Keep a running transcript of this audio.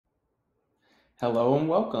Hello and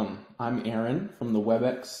welcome. I'm Aaron from the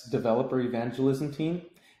Webex Developer Evangelism team,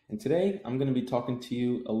 and today I'm going to be talking to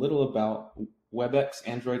you a little about Webex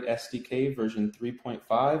Android SDK version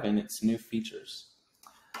 3.5 and its new features.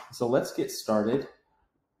 So let's get started.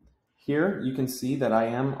 Here you can see that I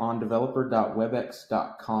am on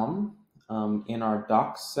developer.webex.com in our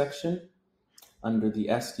docs section under the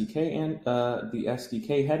SDK and the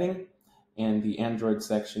SDK heading and the Android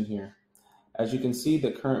section here. As you can see,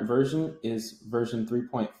 the current version is version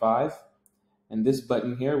 3.5, and this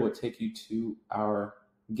button here will take you to our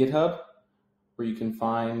GitHub, where you can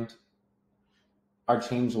find our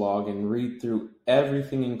changelog and read through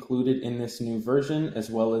everything included in this new version,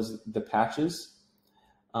 as well as the patches.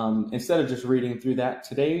 Instead of just reading through that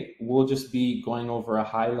today, we'll just be going over a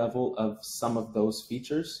high level of some of those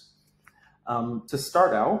features. To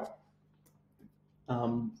start out,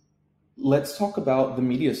 let's talk about the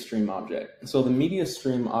media stream object. So the media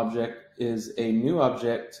stream object is a new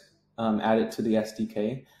object added to the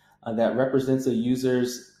SDK that represents a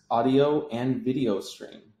user's audio and video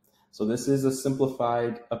stream. So this is a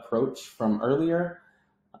simplified approach from earlier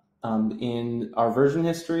in our version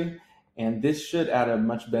history, and this should add a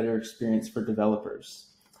much better experience for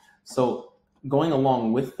developers. So going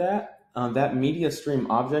along with that, that media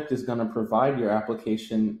stream object is going to provide your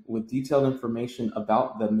application with detailed information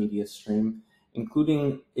about the media stream,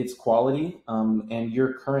 including its quality and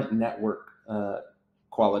your current network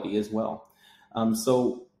quality as well.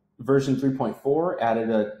 So version 3.4 added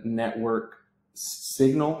a network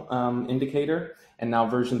signal indicator, and now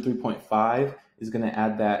version 3.5 is going to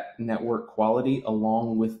add that network quality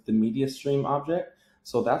along with the media stream object.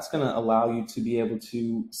 So that's going to allow you to be able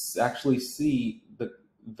to actually see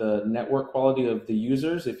the network quality of the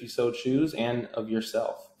users, if you so choose, and of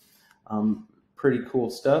yourself. Pretty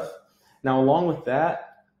cool stuff. Now, along with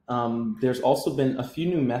that, there's also been a few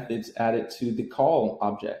new methods added to the call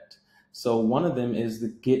object. So one of them is the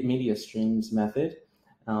get media streams method,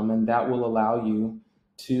 and that will allow you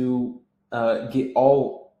to get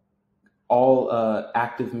all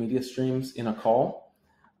active media streams in a call,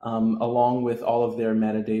 along with all of their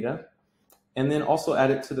metadata. And then also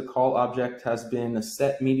added to the call object has been a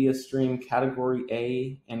set media stream category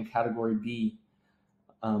A and category B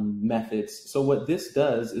methods. So what this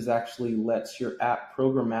does is actually lets your app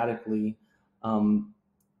programmatically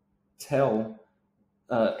tell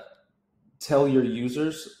your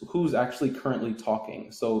users who's actually currently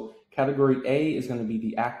talking. So category A is going to be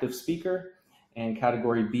the active speaker, and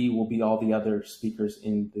category B will be all the other speakers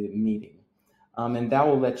in the meeting. And that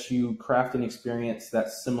will let you craft an experience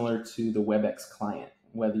that's similar to the Webex client,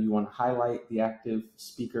 whether you want to highlight the active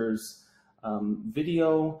speaker's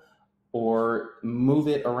video or move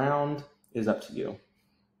it around is up to you.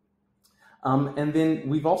 And then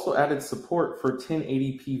we've also added support for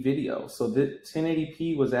 1080p video. So the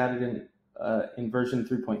 1080p was added in version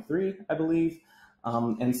 3.3, I believe.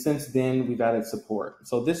 And since then, we've added support.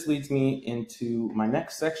 So this leads me into my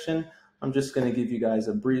next section. I'm just going to give you guys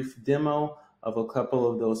a brief demo of a couple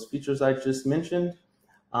of those features I just mentioned.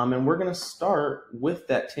 And we're going to start with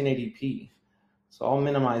that 1080p. So I'll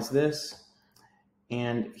minimize this.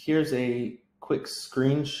 And here's a quick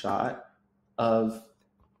screenshot of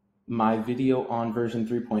my video on version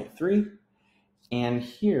 3.3. And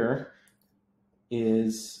here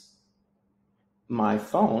is my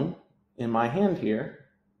phone in my hand here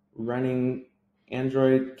running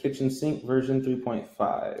Android Kitchen Sink version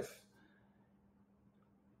 3.5.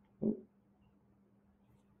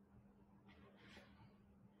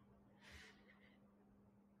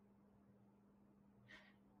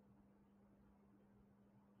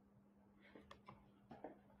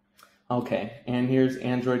 Okay, and here's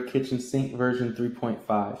Android Kitchen Sink version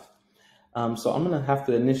 3.5. So I'm going to have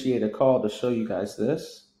to initiate a call to show you guys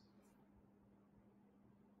this.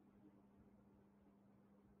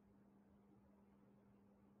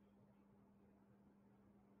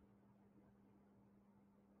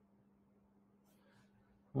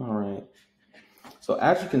 All right. So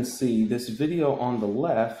as you can see, this video on the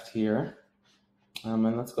left here,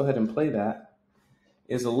 and let's go ahead and play that,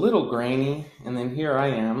 is a little grainy, and then here I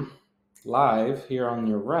am live here on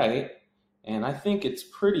your right, and I think it's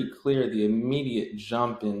pretty clear the immediate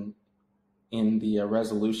jump in the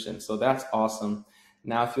resolution. So that's awesome.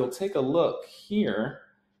 Now, if you'll take a look here,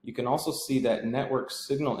 you can also see that network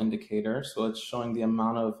signal indicator. So it's showing the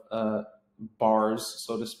amount of bars,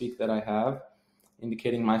 so to speak, that I have,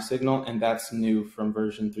 indicating my signal, and that's new from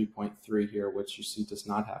version 3.3 here, which you see does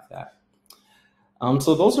not have that.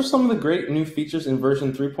 So those are some of the great new features in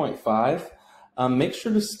version 3.5. Make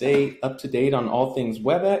sure to stay up to date on all things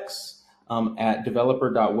Webex at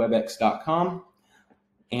developer.webex.com.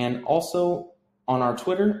 And also on our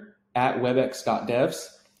Twitter at webex.devs,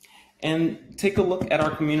 and take a look at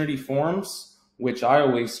our community forums, which I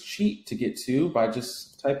always cheat to get to by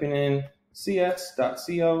just typing in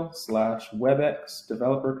cs.co/Webex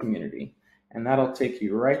developer community. And that'll take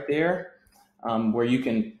you right there where you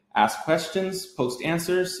can ask questions, post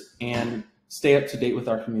answers, and stay up to date with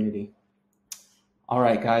our community. All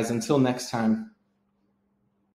right, guys, until next time.